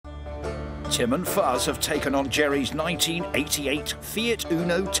Tim and Fuzz have taken on Jerry's 1988 Fiat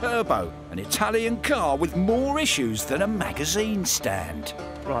Uno Turbo, an Italian car with more issues than a magazine stand.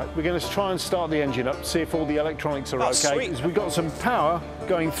 Right, we're going to try and start the engine up, see if all the electronics are okay. Sweet. We've got some power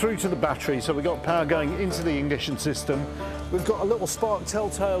going through to the battery, so we've got power going into the ignition system. We've got a little spark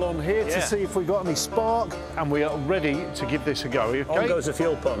telltale on here to see if we've got any spark, and we are ready to give this a go. Okay? On goes the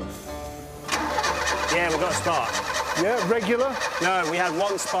fuel pump. Yeah, we've got a spark. Yeah, regular? No, we had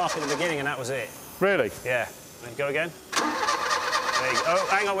one spark at the beginning and that was it. Really? Yeah. Go again. There you go. Oh,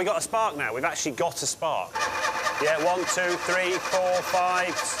 hang on, we've got a spark now. We've actually got a spark. Yeah, 1, 2, 3, 4,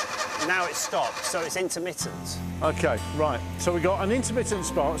 5. Now it's stopped, so it's intermittent. OK, right. So we've got an intermittent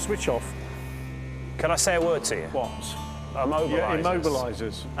spark, switch off. Can I say a word to you? What? Immobilisers. Yeah,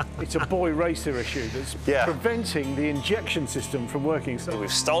 immobilisers. It's a boy racer issue that's preventing the injection system from working. So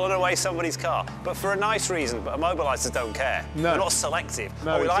we've stolen away somebody's car, but for a nice reason, but immobilisers don't care. No. They're not selective.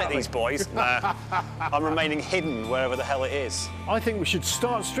 No, we exactly. like these boys. Nah, I'm remaining hidden wherever the hell it is. I think we should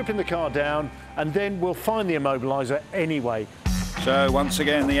start stripping the car down and then we'll find the immobiliser anyway. So once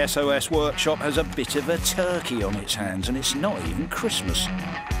again, the SOS workshop has a bit of a turkey on its hands, and it's not even Christmas.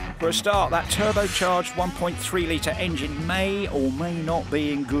 For a start, that turbocharged 1.3-litre engine may or may not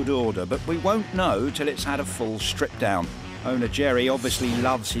be in good order, but we won't know till it's had a full strip down. Owner Jerry obviously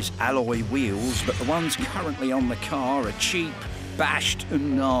loves his alloy wheels, but the ones currently on the car are cheap, bashed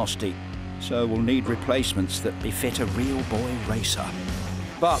and nasty. So we'll need replacements that befit a real boy racer.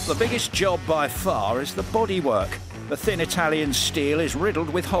 But the biggest job by far is the bodywork. The thin Italian steel is riddled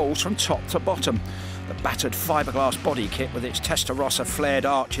with holes from top to bottom. The battered fiberglass body kit with its Testarossa flared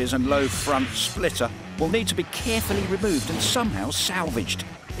arches and low front splitter will need to be carefully removed and somehow salvaged.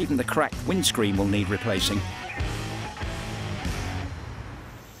 Even the cracked windscreen will need replacing.